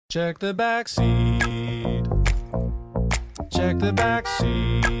Check the back seat. Check the back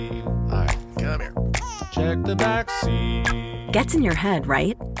seat. All right, come here. Check the back seat. Gets in your head,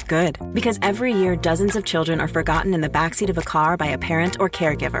 right? Good. Because every year, dozens of children are forgotten in the backseat of a car by a parent or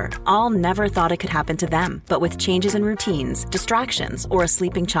caregiver. All never thought it could happen to them. But with changes in routines, distractions, or a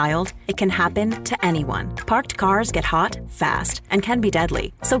sleeping child, it can happen to anyone. Parked cars get hot, fast, and can be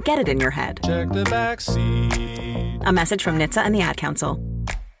deadly. So get it in your head. Check the back seat. A message from NHTSA and the Ad Council.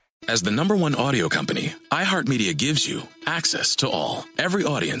 As the #1 audio company, iHeartMedia gives you access to all. Every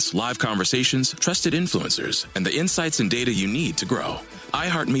audience, live conversations, trusted influencers, and the insights and data you need to grow.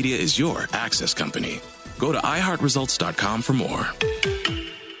 iHeartMedia is your access company. Go to iHeartResults.com for more.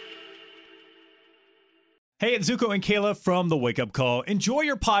 Hey, it's Zuko and Kayla from The Wake Up Call. Enjoy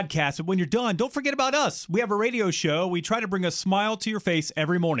your podcast, but when you're done, don't forget about us. We have a radio show. We try to bring a smile to your face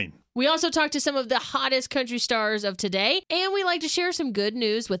every morning. We also talk to some of the hottest country stars of today, and we like to share some good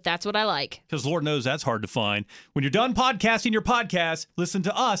news with That's What I Like. Because Lord knows that's hard to find. When you're done podcasting your podcast, listen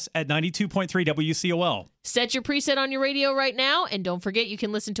to us at 92.3 WCOL. Set your preset on your radio right now, and don't forget you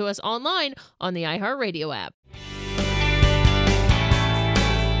can listen to us online on the iHeartRadio app.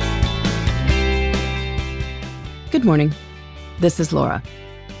 Good morning. This is Laura.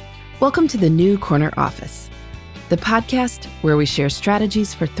 Welcome to the New Corner Office, the podcast where we share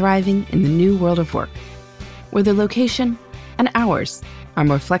strategies for thriving in the new world of work, where the location and hours are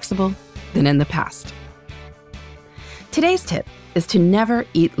more flexible than in the past. Today's tip is to never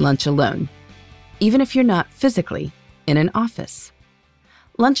eat lunch alone, even if you're not physically in an office.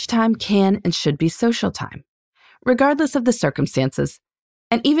 Lunchtime can and should be social time, regardless of the circumstances,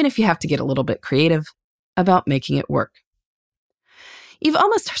 and even if you have to get a little bit creative about making it work. You've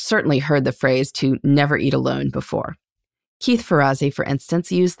almost certainly heard the phrase to never eat alone before. Keith Ferrazzi, for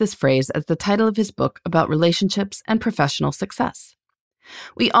instance, used this phrase as the title of his book about relationships and professional success.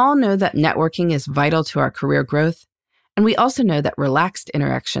 We all know that networking is vital to our career growth, and we also know that relaxed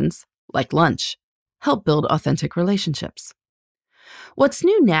interactions, like lunch, help build authentic relationships. What's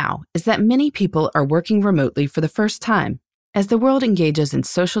new now is that many people are working remotely for the first time as the world engages in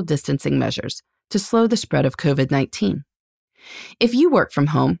social distancing measures to slow the spread of COVID-19. If you work from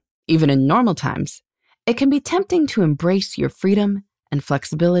home, even in normal times, it can be tempting to embrace your freedom and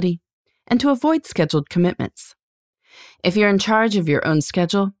flexibility and to avoid scheduled commitments. If you're in charge of your own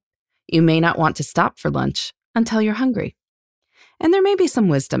schedule, you may not want to stop for lunch until you're hungry. And there may be some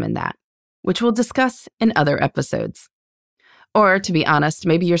wisdom in that, which we'll discuss in other episodes. Or, to be honest,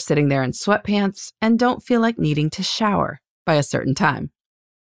 maybe you're sitting there in sweatpants and don't feel like needing to shower by a certain time.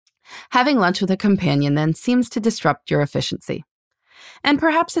 Having lunch with a companion then seems to disrupt your efficiency. And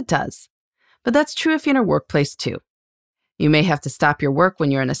perhaps it does, but that's true if you're in a workplace too. You may have to stop your work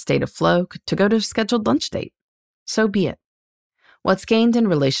when you're in a state of flow to go to a scheduled lunch date. So be it. What's gained in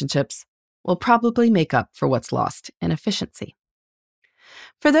relationships will probably make up for what's lost in efficiency.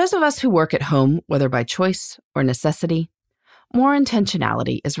 For those of us who work at home, whether by choice or necessity, more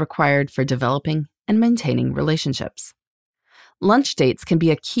intentionality is required for developing and maintaining relationships. Lunch dates can be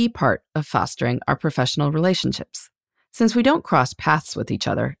a key part of fostering our professional relationships, since we don't cross paths with each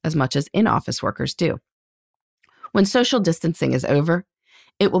other as much as in-office workers do. When social distancing is over,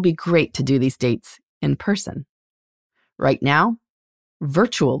 it will be great to do these dates in person. Right now,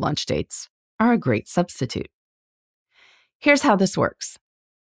 virtual lunch dates are a great substitute. Here's how this works.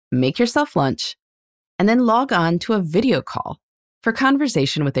 Make yourself lunch, and then log on to a video call for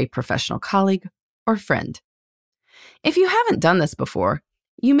conversation with a professional colleague or friend. If you haven't done this before,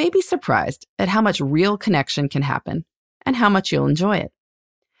 you may be surprised at how much real connection can happen and how much you'll enjoy it.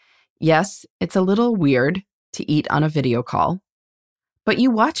 Yes, it's a little weird to eat on a video call, but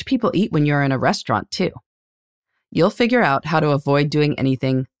you watch people eat when you're in a restaurant too. You'll figure out how to avoid doing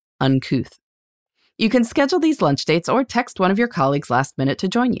anything uncouth. You can schedule these lunch dates or text one of your colleagues last minute to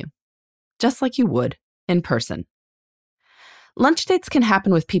join you, just like you would in person. Lunch dates can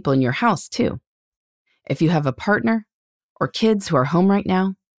happen with people in your house too. If you have a partner or kids who are home right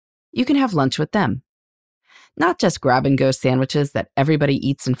now, you can have lunch with them. Not just grab-and-go sandwiches that everybody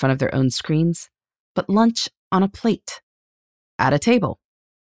eats in front of their own screens, but lunch on a plate, at a table,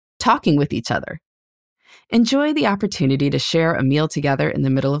 talking with each other. Enjoy the opportunity to share a meal together in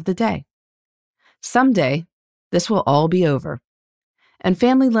the middle of the day. Someday, this will all be over, and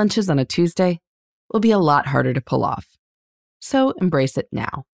family lunches on a Tuesday will be a lot harder to pull off. So embrace it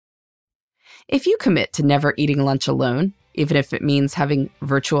now. If you commit to never eating lunch alone, even if it means having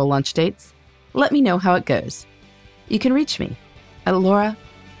virtual lunch dates, let me know how it goes. You can reach me at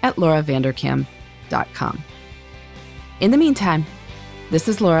laura@lauravanderkam.com. In the meantime, this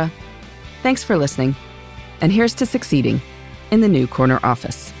is Laura. Thanks for listening, and here's to succeeding in the New Corner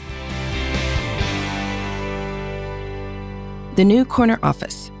Office. The New Corner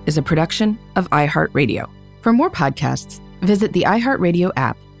Office is a production of iHeartRadio. For more podcasts, visit the iHeartRadio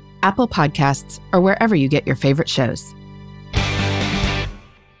app, Apple Podcasts, or wherever you get your favorite shows.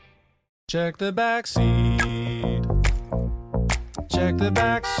 Check the back seat. Check the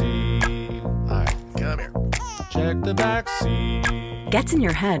back seat. All right, come here. Check the back seat. Gets in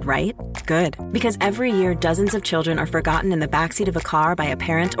your head, right? Good. Because every year, dozens of children are forgotten in the backseat of a car by a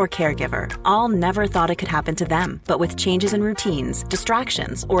parent or caregiver. All never thought it could happen to them. But with changes in routines,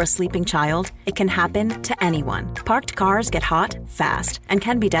 distractions, or a sleeping child, it can happen to anyone. Parked cars get hot, fast, and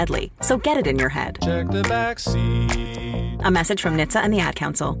can be deadly. So get it in your head. Check the back seat. A message from NHTSA and the Ad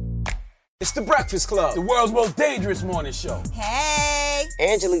Council. It's The Breakfast Club, the world's most dangerous morning show. Hey!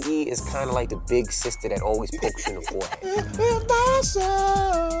 Angela Yee is kind of like the big sister that always pokes you in the forehead.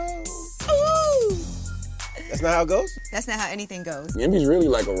 That's not how it goes? That's not how anything goes. Yemi's really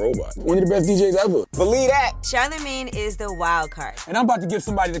like a robot. One of the best DJs ever. Believe that. Charlamagne is the wild card. And I'm about to give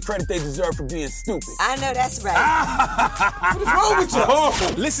somebody the credit they deserve for being stupid. I know that's right. What is wrong with you?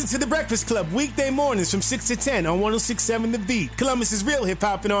 Oh. Listen to The Breakfast Club weekday mornings from 6 to 10 on 106.7 The Beat. Columbus's real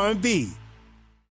hip-hop and R&B.